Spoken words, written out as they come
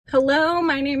Hello,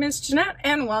 my name is Jeanette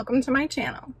and welcome to my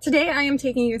channel. Today I am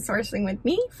taking you sourcing with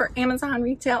me for Amazon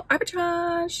Retail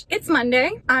Arbitrage. It's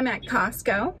Monday, I'm at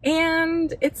Costco,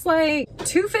 and it's like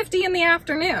 2:50 in the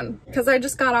afternoon because I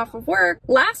just got off of work.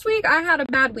 Last week I had a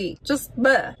bad week, just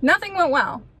bleh. Nothing went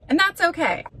well. And that's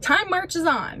okay. Time marches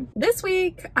on. This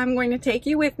week, I'm going to take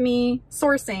you with me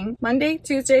sourcing Monday,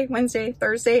 Tuesday, Wednesday,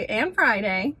 Thursday, and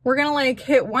Friday. We're gonna like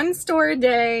hit one store a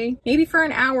day, maybe for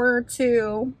an hour or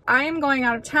two. I am going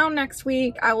out of town next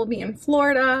week. I will be in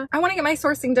Florida. I wanna get my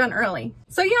sourcing done early.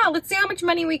 So yeah, let's see how much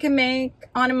money we can make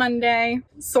on a Monday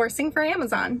sourcing for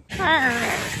Amazon. All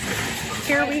right,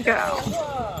 here we go.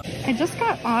 I just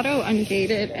got auto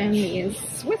ungated and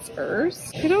these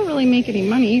whispers. They don't really make any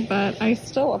money, but I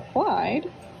still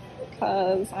applied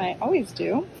because I always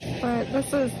do. But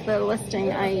this is the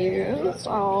listing I used.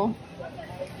 I'll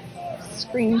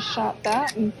screenshot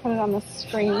that and put it on the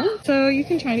screen. So you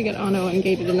can try to get auto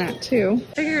ungated in that too.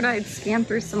 Figured I'd scan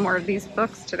through some more of these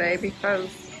books today because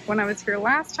when I was here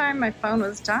last time, my phone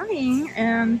was dying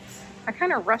and I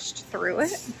kind of rushed through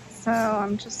it. So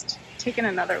I'm just taking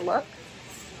another look.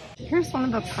 Here's one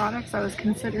of the products I was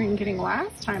considering getting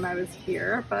last time I was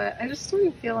here, but I just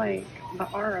didn't feel like the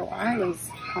ROI was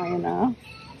high enough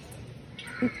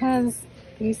because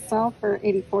these sell for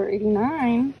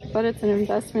 $84.89, but it's an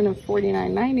investment of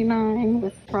 $49.99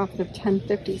 with a profit of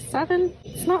 $10.57.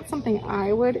 It's not something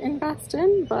I would invest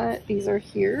in, but these are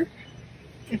here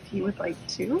if you would like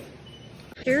to.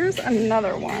 Here's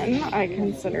another one I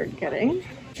considered getting,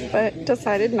 but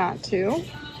decided not to.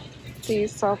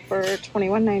 These sell for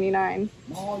 $21.99.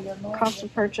 Cost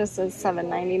of purchase is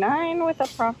 $7.99 with a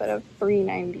profit of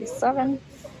 $3.97.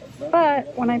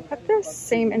 But when I put this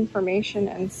same information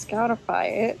in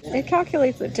Scoutify, it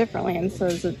calculates it differently and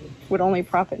says it would only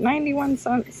profit 91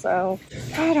 cents. So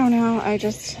I don't know. I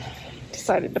just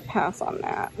decided to pass on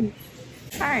that.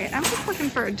 All right, I'm just looking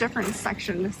for a different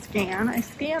section to scan. I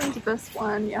scanned this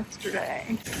one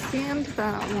yesterday. Scanned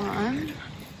that one.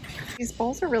 These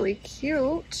bowls are really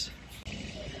cute.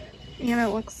 And it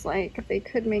looks like they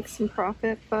could make some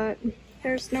profit, but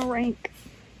there's no rank.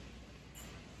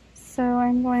 So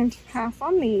I'm going to pass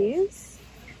on these.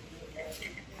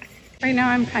 Right now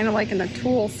I'm kind of liking the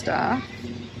tool stuff.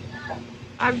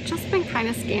 I've just been kind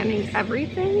of scanning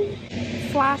everything.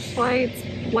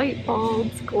 Flashlights, light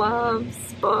bulbs,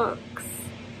 gloves, books.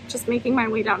 Just making my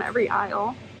way down every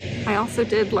aisle. I also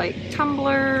did like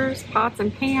tumblers, pots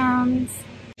and pans.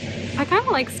 I kind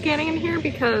of like scanning in here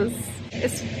because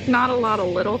it's not a lot of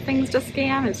little things to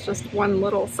scan, it's just one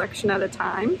little section at a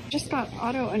time. Just got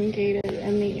auto ungated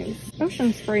in the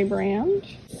Ocean Spray brand,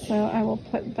 so I will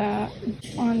put that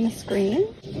on the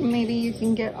screen. Maybe you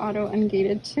can get auto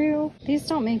ungated too. These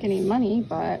don't make any money,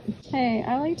 but hey,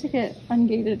 I like to get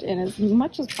ungated in as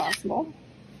much as possible.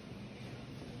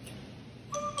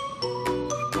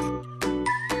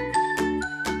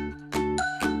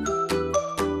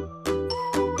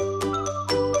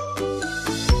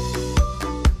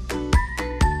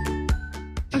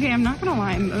 Okay, I'm not gonna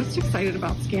lie, I'm most excited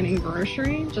about scanning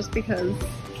grocery just because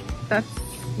that's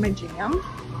my jam.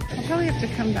 I'll probably have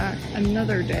to come back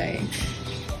another day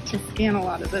to scan a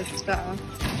lot of this stuff,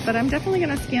 but I'm definitely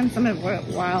gonna scan some of it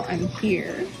while I'm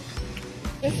here.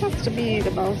 This has to be the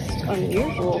most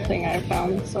unusual thing I've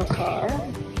found so far.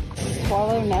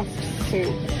 Swallow nest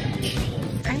soup.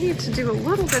 I need to do a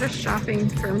little bit of shopping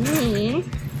for me.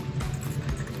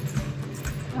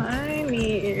 I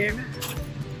need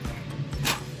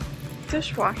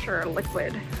dishwasher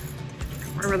liquid,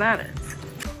 whatever that is.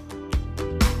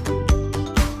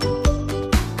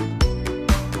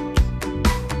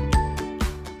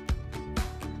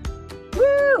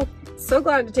 Woo! So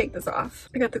glad to take this off.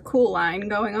 I got the cool line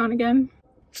going on again.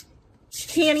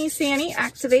 Canny Sanny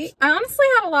activate. I honestly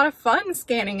had a lot of fun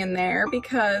scanning in there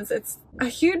because it's a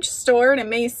huge store and it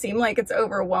may seem like it's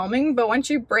overwhelming, but once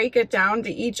you break it down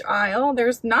to each aisle,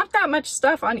 there's not that much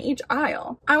stuff on each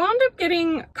aisle. I wound up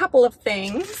getting a couple of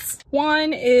things.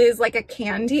 One is like a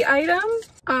candy item.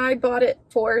 I bought it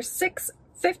for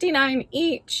 $6.59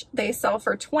 each. They sell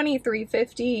for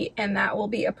 $23.50 and that will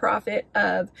be a profit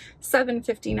of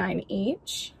 $7.59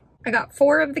 each. I got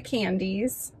 4 of the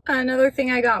candies. Another thing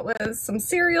I got was some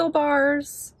cereal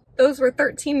bars. Those were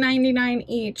 $13.99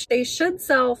 each. They should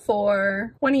sell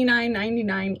for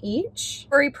 $29.99 each,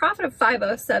 for a profit of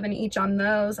 $5.07 each on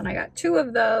those, and I got 2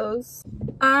 of those.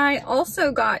 I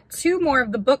also got 2 more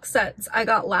of the book sets I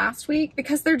got last week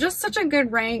because they're just such a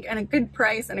good rank and a good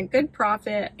price and a good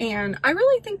profit, and I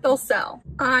really think they'll sell.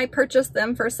 I purchased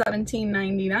them for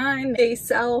 $17.99. They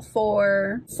sell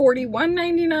for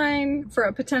 $41.99 for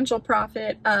a potential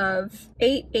profit of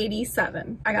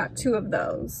 $8.87. I got 2 of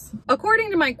those.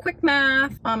 According to my quick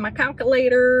math on my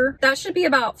calculator. That should be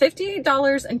about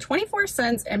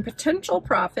 $58.24 in potential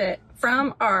profit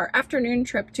from our afternoon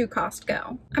trip to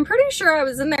Costco. I'm pretty sure I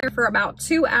was in there for about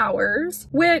 2 hours,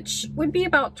 which would be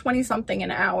about 20 something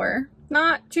an hour.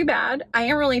 Not too bad. I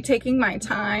am really taking my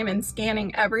time and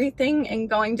scanning everything and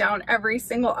going down every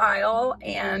single aisle,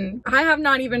 and I have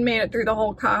not even made it through the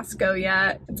whole Costco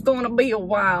yet. It's going to be a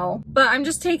while, but I'm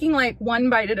just taking like one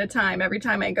bite at a time. Every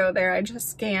time I go there, I just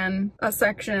scan a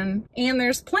section, and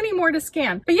there's plenty more to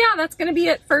scan. But yeah, that's gonna be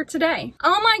it for today.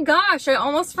 Oh my gosh, I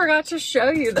almost forgot to show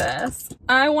you this.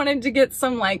 I wanted to get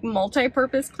some like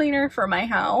multi-purpose cleaner for my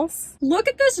house. Look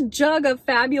at this jug of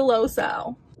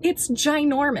Fabuloso. It's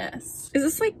ginormous. Is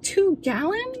this like 2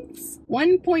 gallons?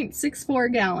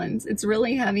 1.64 gallons. It's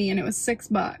really heavy and it was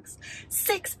 $6.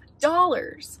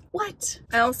 $6. What?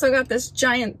 I also got this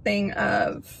giant thing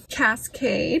of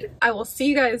Cascade. I will see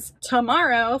you guys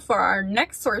tomorrow for our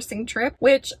next sourcing trip,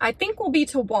 which I think will be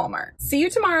to Walmart. See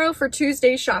you tomorrow for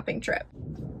Tuesday's shopping trip.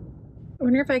 I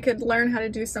wonder if I could learn how to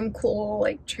do some cool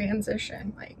like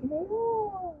transition. Like, whoa.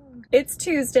 It's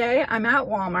Tuesday, I'm at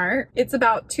Walmart. It's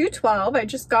about 2:12. I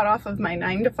just got off of my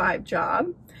 9 to 5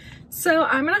 job. So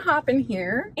I'm gonna hop in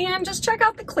here and just check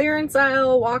out the clearance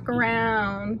aisle, walk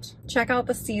around, check out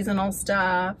the seasonal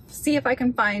stuff, see if I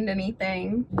can find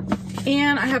anything.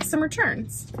 And I have some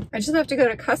returns. I just have to go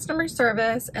to customer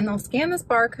service and they'll scan this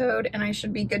barcode and I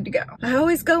should be good to go. I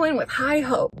always go in with high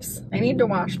hopes. I need to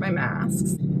wash my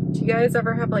masks. Do you guys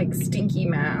ever have like stinky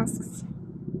masks?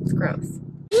 It's gross.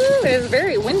 Ooh, it is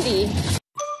very windy.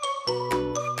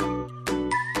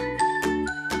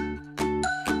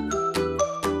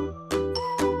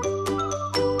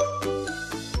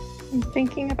 I'm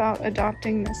thinking about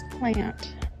adopting this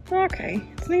plant. Okay,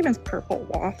 its name is Purple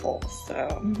Waffle,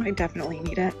 so I definitely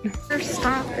need it. First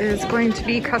stop is going to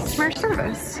be customer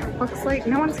service. Looks like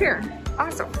no one's here.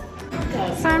 Awesome.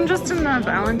 So I'm just in the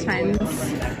Valentine's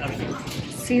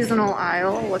seasonal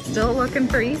aisle. We're still looking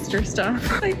for Easter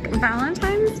stuff. Like,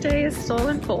 Valentine's Day is still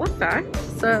in full effect,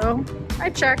 so I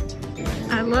checked.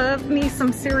 I love me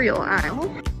some cereal aisle.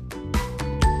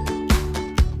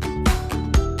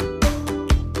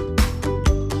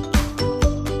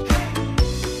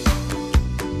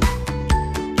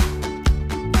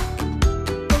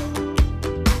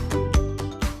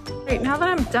 Right, now that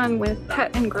I'm done with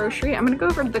pet and grocery, I'm gonna go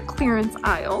over to the clearance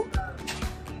aisle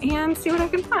and see what I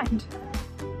can find.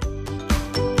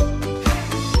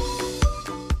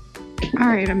 All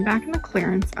right, I'm back in the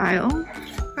clearance aisle.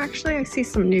 Actually, I see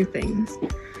some new things.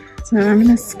 So I'm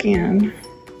gonna scan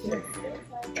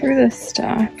through this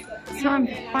stuff. So I'm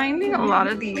finding a lot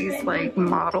of these like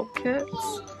model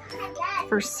kits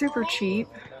for super cheap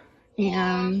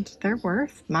and they're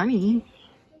worth money.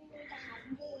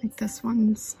 Like this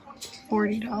one's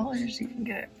 $40, you can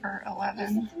get it for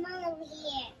 $11.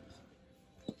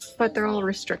 But they're all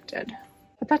restricted.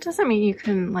 But that doesn't mean you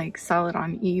can like sell it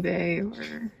on eBay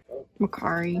or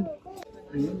Macari.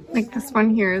 Like this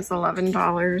one here is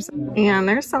 $11 and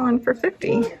they're selling for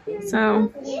 $50.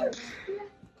 So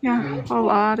yeah, a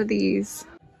lot of these.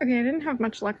 Okay, I didn't have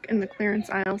much luck in the clearance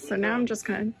aisle, so now I'm just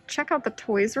gonna check out the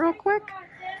toys real quick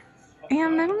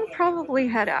and then I'll probably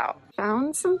head out.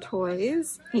 Found some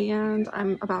toys and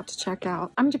I'm about to check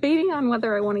out. I'm debating on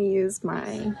whether I want to use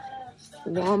my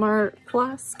Walmart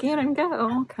Plus Scan and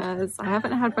Go because I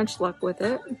haven't had much luck with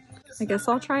it. I guess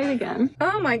I'll try it again.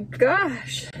 Oh my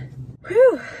gosh.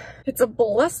 Whew. It's a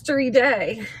blustery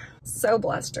day. So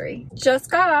blustery. Just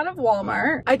got out of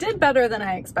Walmart. I did better than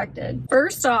I expected.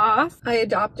 First off, I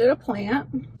adopted a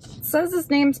plant. It says his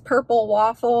name's Purple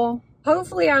Waffle.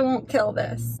 Hopefully I won't kill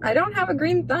this. I don't have a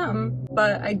green thumb,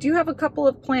 but I do have a couple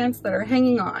of plants that are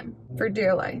hanging on for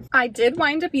dear life. I did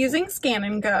wind up using Scan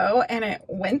and Go and it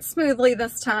went smoothly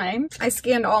this time. I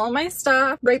scanned all of my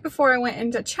stuff right before I went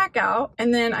into checkout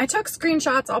and then I took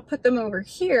screenshots. I'll put them over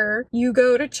here. You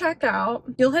go to checkout,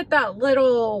 you'll hit that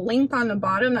little link on the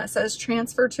bottom that says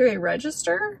transfer to a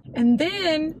register and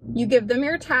then you give them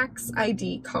your tax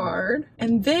ID card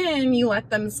and then you let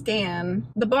them scan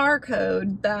the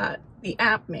barcode that the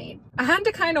app made. I had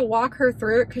to kind of walk her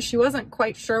through it because she wasn't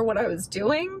quite sure what I was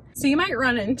doing. So you might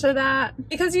run into that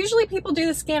because usually people do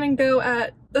the Scan and Go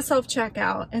at the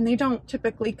self-checkout and they don't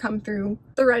typically come through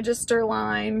the register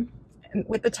line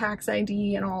with the tax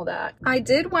ID and all that. I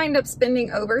did wind up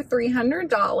spending over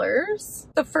 $300.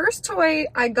 The first toy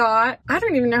I got, I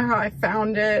don't even know how I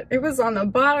found it. It was on the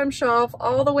bottom shelf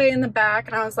all the way in the back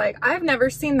and I was like, I've never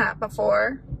seen that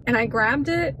before. And I grabbed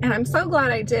it and I'm so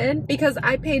glad I did because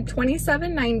I paid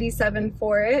 $27.97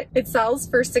 for it. It sells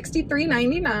for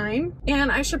 $63.99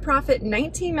 and I should profit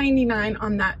 $19.99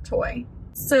 on that toy.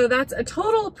 So that's a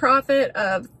total profit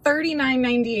of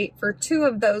 $39.98 for 2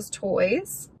 of those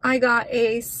toys. I got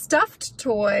a stuffed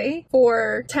toy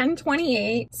for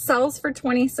 $10.28, sells for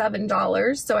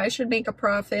 $27, so I should make a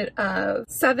profit of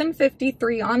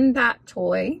 $7.53 on that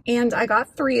toy, and I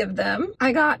got 3 of them.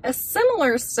 I got a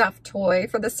similar stuffed toy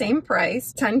for the same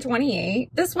price, $10.28.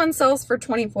 This one sells for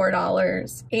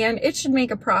 $24, and it should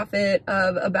make a profit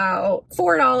of about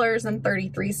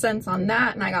 $4.33 on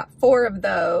that, and I got 4 of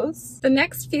those. The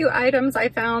next few items I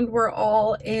found were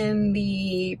all in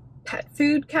the pet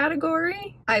food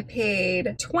category. I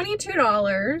paid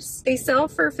 $22. They sell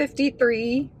for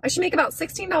 $53. I should make about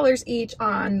 $16 each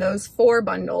on those 4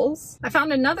 bundles. I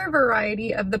found another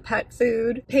variety of the pet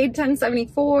food, paid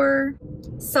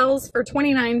 $10.74, sells for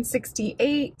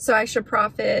 $29.68, so I should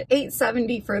profit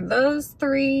 $8.70 for those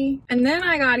 3. And then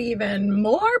I got even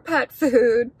more pet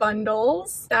food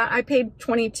bundles that I paid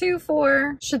 $22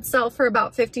 for, should sell for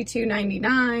about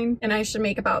 $52.99, and I should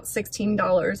make about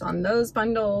 $16 on those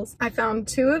bundles. I found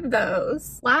 2 of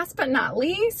those. Last but not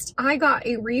least, I got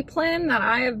a replen that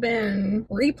I have been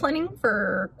replenning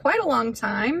for quite a long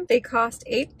time. They cost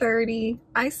 $8.30.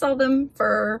 I sell them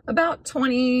for about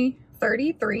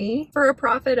 $20.33 for a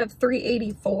profit of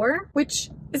 $3.84,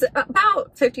 which is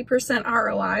about 50%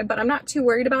 ROI, but I'm not too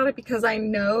worried about it because I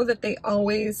know that they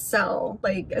always sell.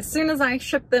 Like, as soon as I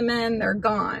ship them in, they're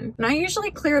gone. And I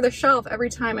usually clear the shelf every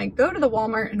time I go to the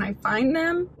Walmart and I find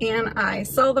them, and I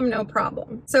sell them no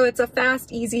problem. So it's a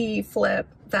fast, easy flip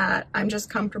that I'm just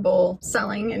comfortable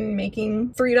selling and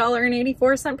making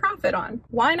 $3.84 profit on.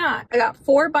 Why not? I got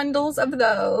 4 bundles of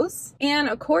those, and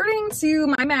according to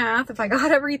my math, if I got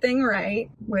everything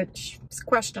right, which is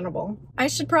questionable, I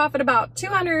should profit about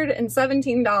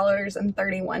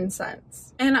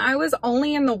 $217.31. And I was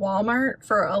only in the Walmart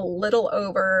for a little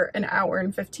over an hour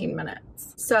and 15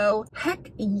 minutes. So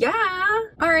heck yeah.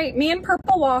 All right, me and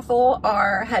Purple Waffle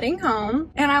are heading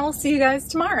home, and I will see you guys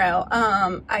tomorrow.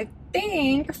 I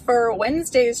think for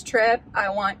Wednesday's trip, I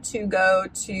want to go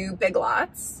to Big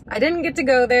Lots. I didn't get to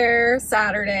go there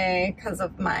Saturday because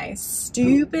of my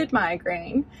stupid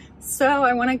migraine. So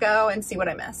I want to go and see what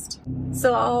I missed.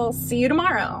 So I'll see you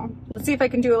tomorrow. Let's see if I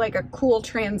can do like a cool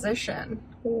transition.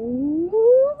 Ooh.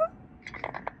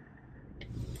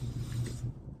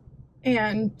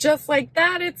 And just like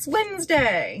that, it's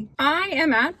Wednesday. I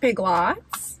am at Big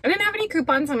Lots. I didn't have any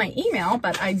coupons on my email,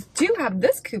 but I do have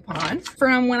this coupon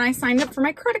from when I signed up for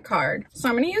my credit card. So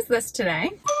I'm going to use this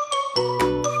today.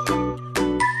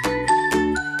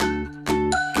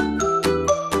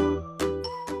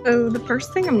 So the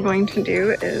first thing I'm going to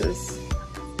do is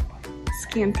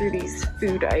scan through these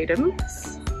food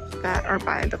items that are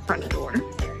by the front door.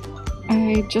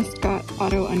 I just got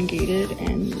auto ungated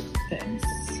and this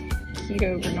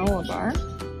keto granola bar.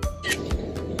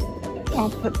 I'll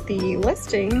put the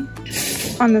listing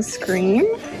on the screen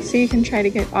so you can try to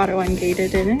get auto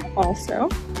ungated in it also.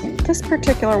 This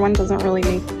particular one doesn't really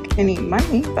make any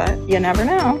money, but you never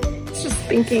know. Just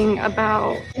thinking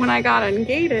about when I got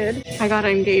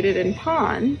ungated in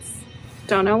Pond's.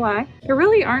 Don't know why. There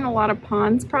really aren't a lot of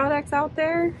Pond's products out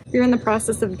there. If you're in the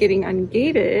process of getting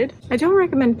ungated, I don't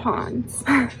recommend Pond's.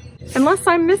 Unless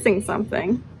I'm missing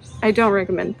something, I don't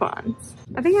recommend Pond's.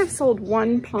 I think I've sold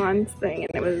 1 Pond's thing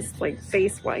and it was like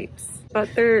face wipes, but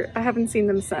I haven't seen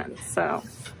them since, so.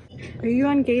 Are you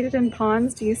ungated in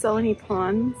Pond's? Do you sell any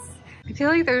Pond's? I feel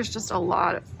like there's just a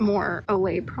lot more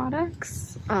Olay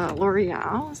products.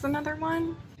 L'Oreal is another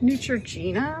one.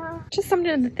 Neutrogena. Just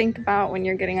something to think about when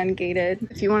you're getting ungated.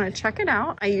 If you want to check it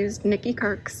out, I used Nikki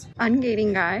Kirk's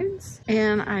ungating guides,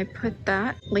 and I put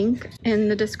that link in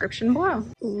the description below.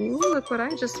 Ooh, look what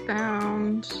I just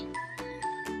found.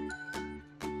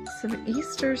 Some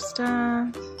Easter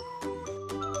stuff.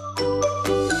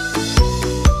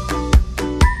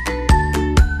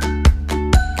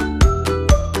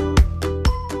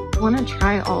 I want to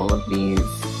try all of these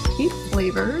cake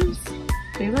flavors.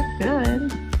 They look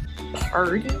good.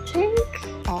 Party cake?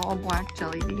 All black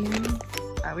jelly beans.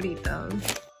 I would eat those.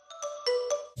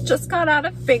 Just got out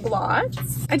of Big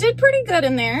Lots. I did pretty good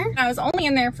in there. I was only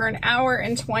in there for an hour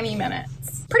and 20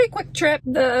 minutes. Pretty quick trip.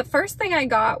 The first thing I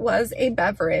got was a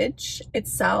beverage. It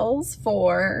sells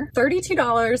for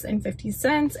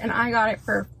 $32.50 and I got it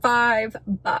for $5.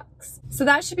 So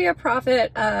that should be a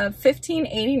profit of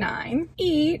 $15.89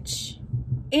 each.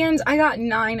 And I got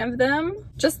 9 of them.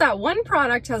 Just that one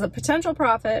product has a potential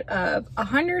profit of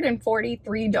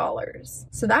 $143.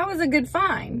 So that was a good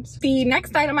find. The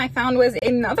next item I found was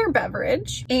another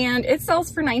beverage, and it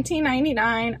sells for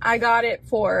 $19.99. I got it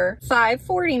for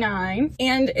 $5.49,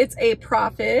 and it's a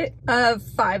profit of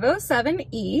 $5.07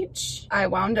 each. I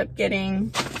wound up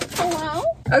getting, hello?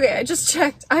 Okay, I just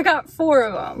checked. I got 4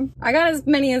 of them. I got as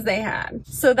many as they had.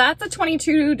 So that's a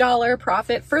 $22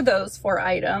 profit for those 4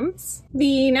 items.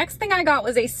 The next thing I got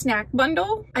was a snack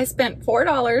bundle. I spent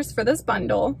 $4 for this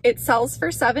bundle. It sells for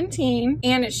 $17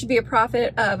 and it should be a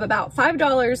profit of about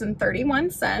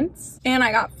 $5.31. And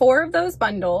I got 4 of those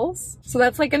bundles. So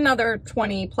that's like another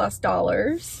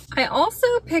 $20+. I also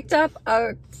picked up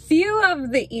a few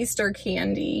of the Easter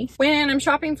candy. When I'm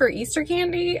shopping for Easter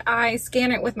candy, I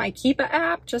scan it with my Keepa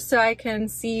app just so I can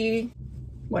see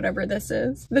whatever this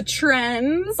is, the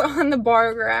trends on the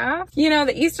bar graph. You know,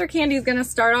 the Easter candy is gonna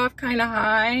start off kind of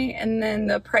high and then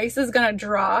the price is gonna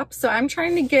drop. So I'm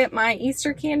trying to get my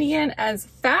Easter candy in as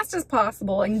fast as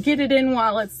possible and get it in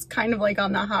while it's kind of like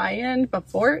on the high end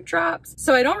before it drops.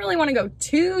 So I don't really want to go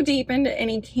too deep into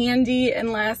any candy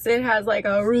unless it has like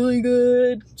a really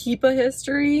good Keepa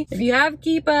history. If you have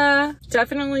Keepa,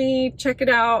 definitely check it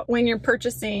out when you're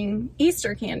purchasing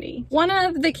Easter candy. One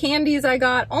of the candies I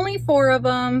got, only 4 of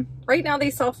them. Right now they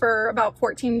sell for about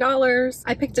 $14.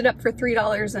 I picked it up for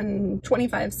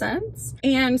 $3.25.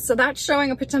 And so that's showing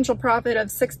a potential profit of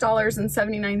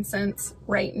 $6.79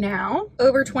 right now.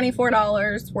 Over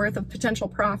 $24 worth of potential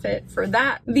profit for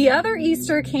that. The other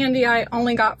Easter candy I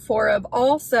only got 4 of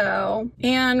also.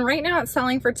 And right now it's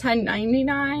selling for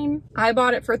 $10.99. I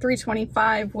bought it for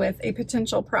 $3.25 with a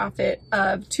potential profit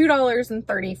of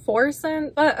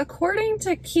 $2.34. But according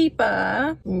to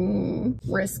Keepa,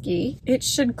 risky, it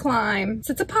should climb.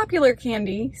 So it's a popular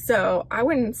candy, so I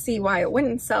wouldn't see why it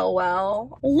wouldn't sell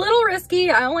well. A little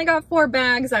risky. I only got 4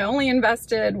 bags. I only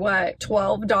invested, what,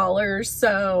 $12.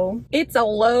 So it's a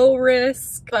low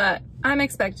risk, but I'm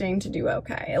expecting to do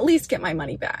okay, at least get my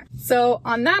money back. So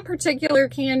on that particular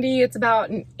candy, it's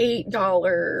about an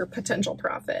 $8 potential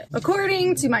profit.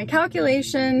 According to my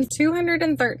calculations,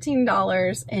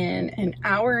 $213 in an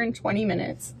hour and 20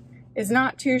 minutes is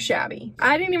not too shabby.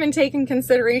 I didn't even take in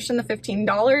consideration the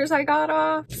 $15 I got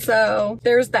off, so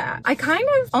there's that. I kind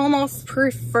of almost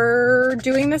prefer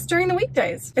doing this during the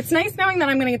weekdays. It's nice knowing that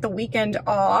I'm gonna get the weekend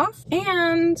off,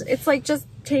 and it's like just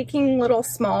taking little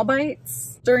small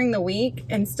bites during the week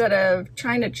instead of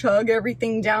trying to chug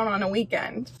everything down on a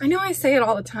weekend. I know I say it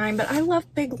all the time, but I love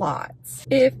Big Lots.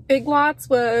 If Big Lots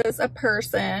was a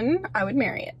person, I would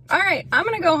marry it. All right, I'm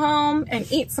gonna go home and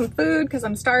eat some food because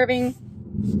I'm starving,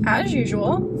 as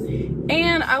usual,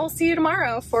 and I will see you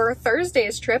tomorrow for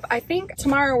Thursday's trip. I think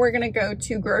tomorrow we're gonna go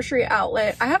to Grocery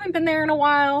Outlet. I haven't been there in a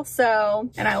while,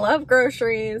 and I love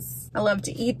groceries. I love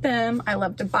to eat them. I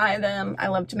love to buy them. I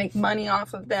love to make money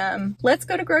off of them. Let's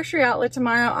go to Grocery Outlet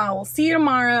tomorrow. I will see you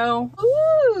tomorrow.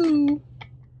 Woo!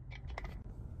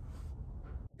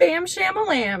 Bam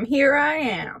sham-a-lam, here I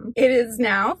am. It is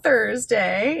now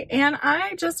Thursday and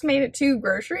I just made it to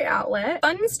Grocery Outlet.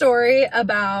 Fun story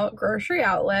about Grocery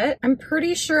Outlet. I'm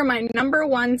pretty sure my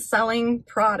 #1 selling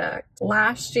product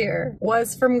last year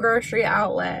was from Grocery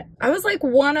Outlet. I was like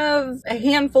one of a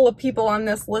handful of people on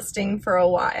this listing for a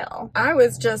while. I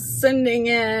was just sending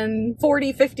in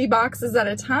 40, 50 boxes at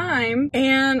a time,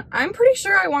 and I'm pretty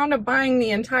sure I wound up buying the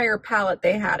entire pallet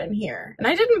they had in here. And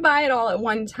I didn't buy it all at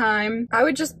one time. I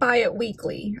would just buy it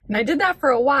weekly. And I did that for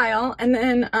a while, and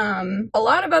then a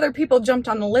lot of other people jumped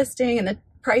on the listing and the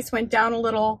price went down a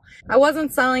little. I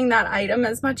wasn't selling that item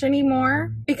as much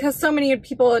anymore because so many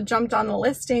people had jumped on the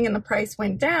listing and the price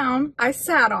went down. I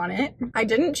sat on it. I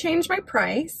didn't change my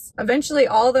price. Eventually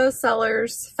all those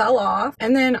sellers fell off,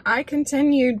 and then I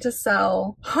continued to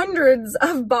sell hundreds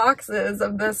of boxes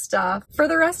of this stuff for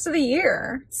the rest of the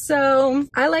year. So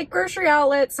I like Grocery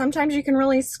Outlet. Sometimes you can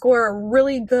really score a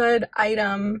really good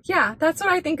item. Yeah, that's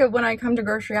what I think of when I come to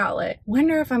Grocery Outlet.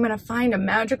 Wonder if I'm gonna find a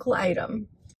magical item.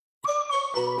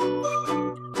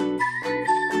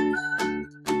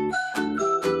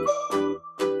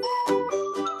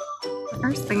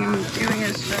 First thing I'm doing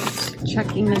is just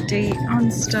checking the date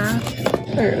on stuff.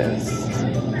 There it is.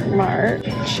 March,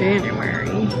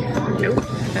 January, nope,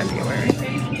 February.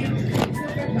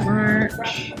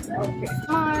 March,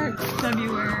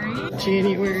 February,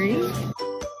 January.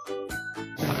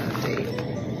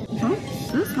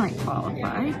 This might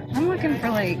qualify. I'm looking for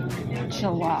like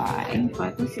July,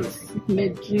 but this is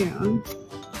mid-June.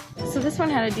 So this one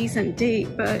had a decent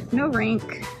date, but no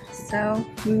rank. So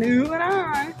moving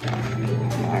on.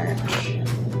 March.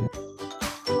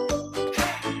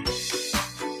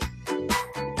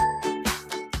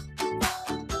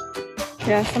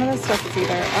 Yeah, some of this stuff is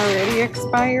either already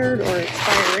expired or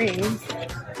expiring.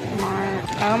 March.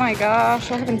 Oh my gosh,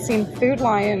 I haven't seen Food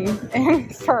Lion in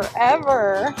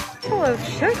forever. Full of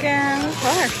chickens.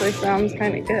 That actually sounds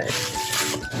kind of good.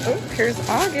 Oh, here's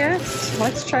August.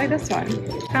 Let's try this one.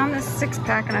 Found this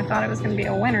 6-pack and I thought it was going to be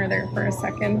a winner there for a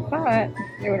second, but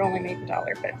it would only make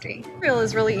 $1.50. Cereal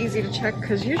is really easy to check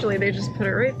because usually they just put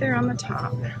it right there on the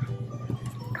top.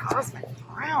 Cosmic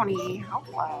Brownie.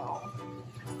 Hello.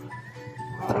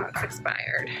 Oh, it's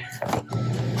expired.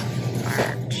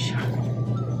 March.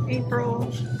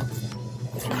 April.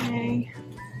 May.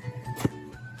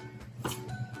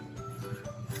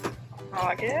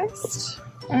 August.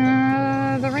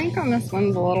 The rank on this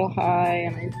one's a little high,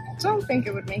 and I don't think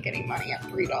it would make any money at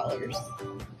 $3.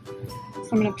 So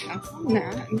I'm gonna pass on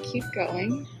that and keep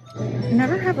going.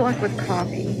 Never have luck with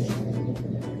coffee,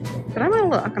 but I'm gonna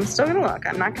look. I'm still gonna look.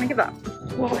 I'm not gonna give up.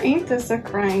 Well, ain't this a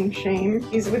crying shame?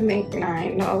 These would make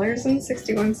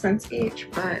 $9.61 each,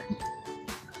 but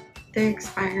they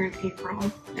expire in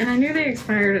April. And I knew they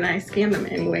expired and I scanned them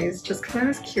anyways, just because I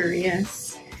was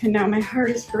curious. And now my heart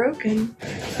is broken,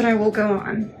 but I will go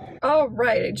on. All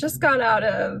right, I just got out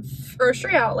of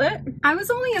grocery outlet. I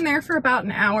was only in there for about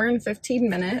an hour and 15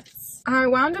 minutes. I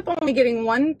wound up only getting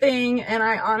one thing, and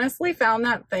I honestly found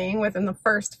that thing within the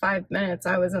first 5 minutes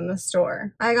I was in the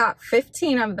store. I got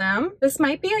 15 of them. This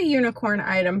might be a unicorn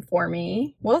item for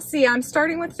me. We'll see. I'm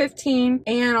starting with 15,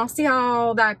 and I'll see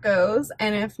how that goes.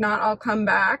 And if not, I'll come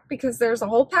back because there's a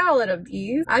whole pallet of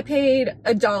these. I paid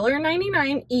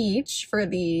 $1.99 each for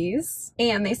these,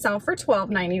 and they sell for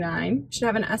 $12.99. Should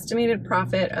have an estimated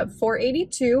profit of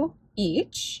 $4.82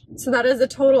 each. So that is a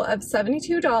total of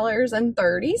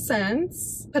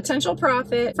 $72.30 potential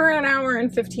profit for an hour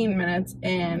and 15 minutes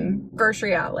in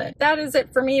grocery outlet. That is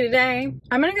it for me today.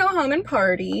 I'm gonna go home and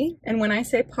party. And when I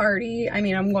say party, I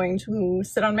mean I'm going to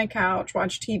sit on my couch,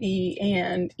 watch TV,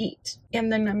 and eat. And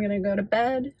then I'm gonna go to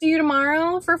bed. See you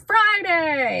tomorrow for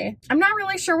Friday. I'm not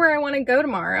really sure where I want to go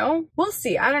tomorrow. We'll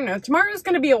see. I don't know. Tomorrow's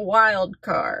gonna be a wild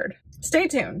card. Stay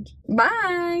tuned.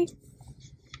 Bye.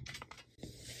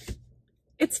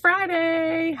 It's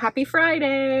Friday. Happy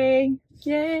Friday.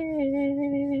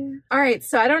 Yay. All right,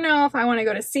 so I don't know if I want to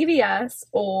go to CVS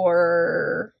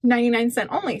or 99-cent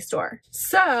only store.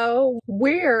 So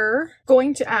we're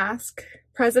going to ask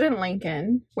President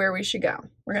Lincoln where we should go.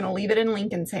 We're going to leave it in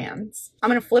Lincoln's hands. I'm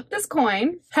going to flip this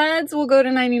coin. Heads will go to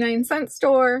 99-cent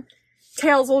store.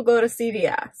 Tails will go to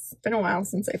CVS. Been a while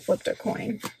since I flipped a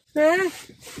coin.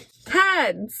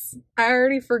 Heads. I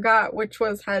already forgot which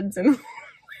was heads and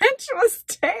which was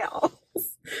tails.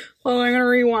 Well, I'm gonna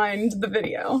rewind the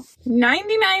video.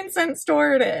 99-cent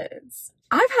store it is.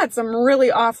 I've had some really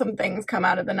awesome things come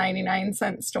out of the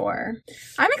 99-cent store.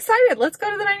 I'm excited. Let's go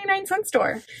to the 99-cent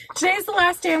store. Today's the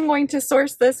last day I'm going to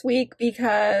source this week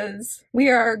because we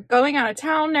are going out of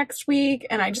town next week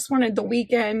and I just wanted the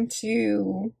weekend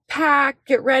to pack,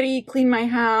 get ready, clean my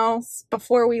house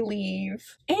before we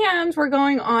leave. And we're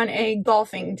going on a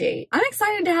golfing date. I'm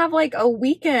excited to have like a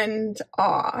weekend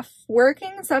off.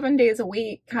 Working 7 days a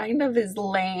week kind of is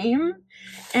lame.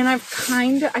 And I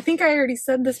think I already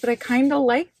said this, but I kind of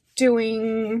like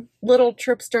doing little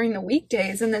trips during the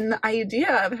weekdays and then the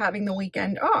idea of having the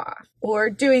weekend off, or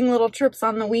doing little trips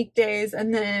on the weekdays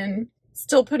and then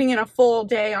still putting in a full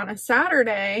day on a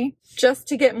Saturday just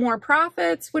to get more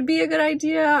profits would be a good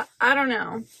idea. I don't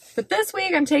know. But this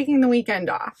week I'm taking the weekend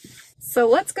off. So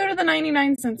let's go to the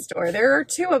 99-cent store. There are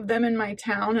 2 of them in my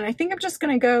town, and I think I'm just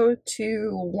gonna go to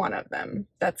one of them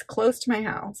that's close to my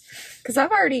house. Because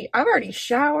I've already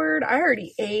showered, I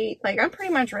already ate, like I'm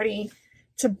pretty much ready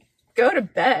to go to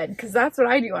bed, because that's what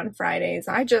I do on Fridays.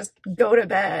 I just go to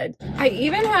bed. I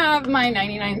even have my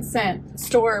 99-cent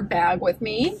store bag with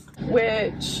me,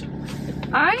 which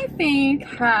I think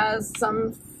has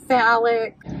some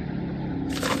phallic.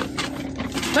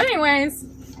 But anyways,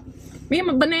 me and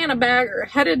my banana bag are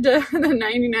headed to the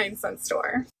 99-cent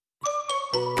store.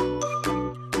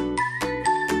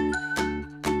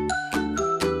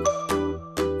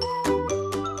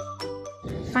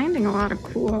 Finding a lot of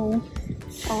cool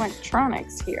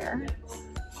electronics here.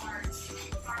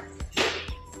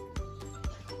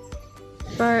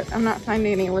 But I'm not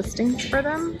finding any listings for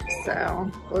them, so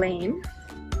lame.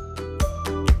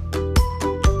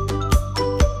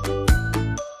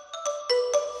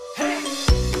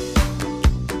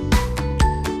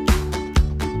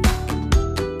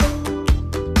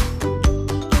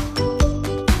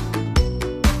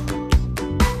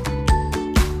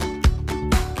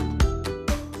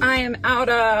 out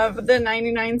of the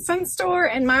 99-cent store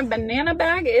and my banana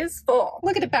bag is full.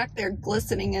 Look at it back there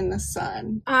glistening in the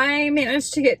sun. I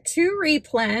managed to get 2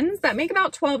 replens that make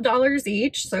about $12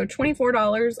 each, so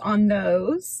 $24 on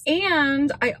those.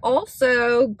 And I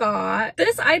also got,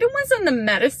 this item was in the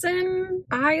medicine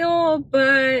aisle,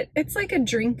 but it's like a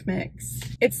drink mix.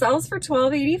 It sells for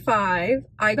 $12.85.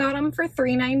 I got them for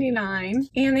 $3.99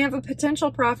 and they have a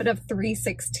potential profit of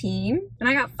 $3.16. And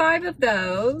I got 5 of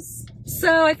those.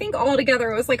 So I think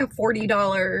altogether it was like a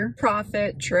 $40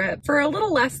 profit trip for a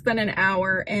little less than an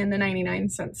hour in the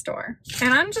 99-cent store.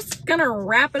 And I'm just gonna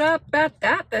wrap it up at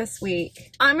that this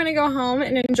week. I'm gonna go home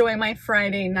and enjoy my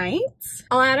Friday night.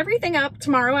 I'll add everything up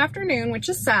tomorrow afternoon, which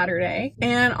is Saturday,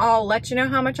 and I'll let you know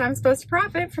how much I'm supposed to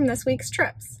profit from this week's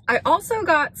trips. I also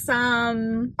got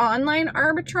some online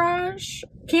arbitrage.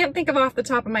 Can't think of off the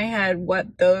top of my head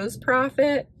what those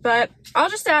profit, but I'll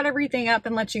just add everything up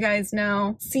and let you guys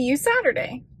know. See you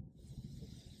Saturday.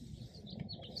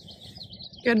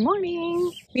 Good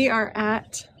morning. We are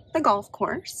at the golf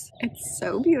course. It's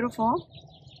so beautiful.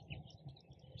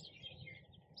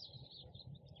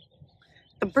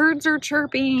 The birds are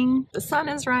chirping. The sun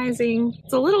is rising.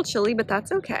 It's a little chilly, but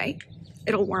that's okay.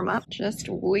 It'll warm up. Just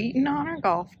waiting on our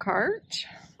golf cart.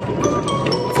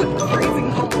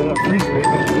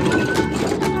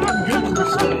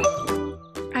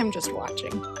 I'm just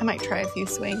watching. I might try a few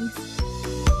swings.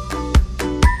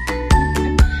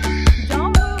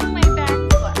 Don't move my back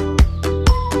foot.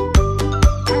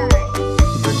 Alright.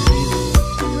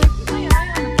 You like keep my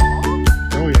eye on the ball?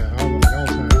 Oh yeah, all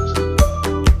times.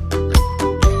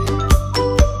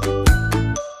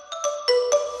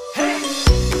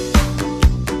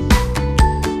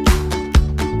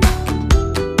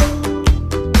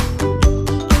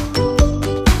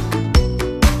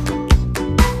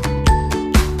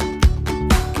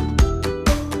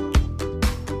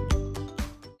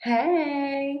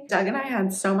 Hey! Doug and I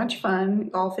had so much fun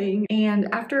golfing, and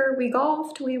after we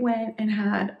golfed, we went and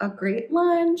had a great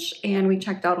lunch and we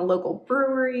checked out a local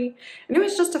brewery, and it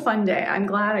was just a fun day. I'm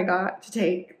glad I got to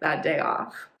take that day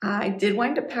off. I did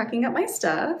wind up packing up my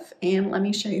stuff, and let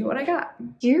me show you what I got.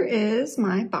 Here is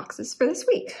my boxes for this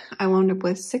week. I wound up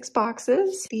with 6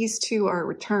 boxes. These 2 are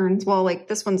returns. Well, like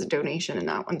this one's a donation and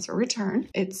that one's a return.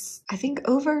 It's, I think,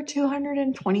 over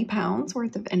 220 pounds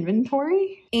worth of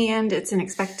inventory, and it's an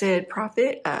expected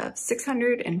profit of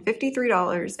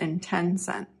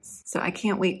 $653.10. So I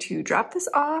can't wait to drop this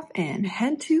off and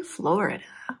head to Florida.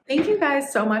 Thank you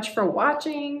guys so much for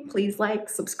watching. Please like,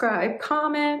 subscribe,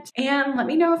 comment, and let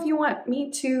me know if you want me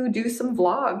to do some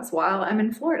vlogs while I'm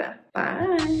in Florida.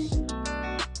 Bye.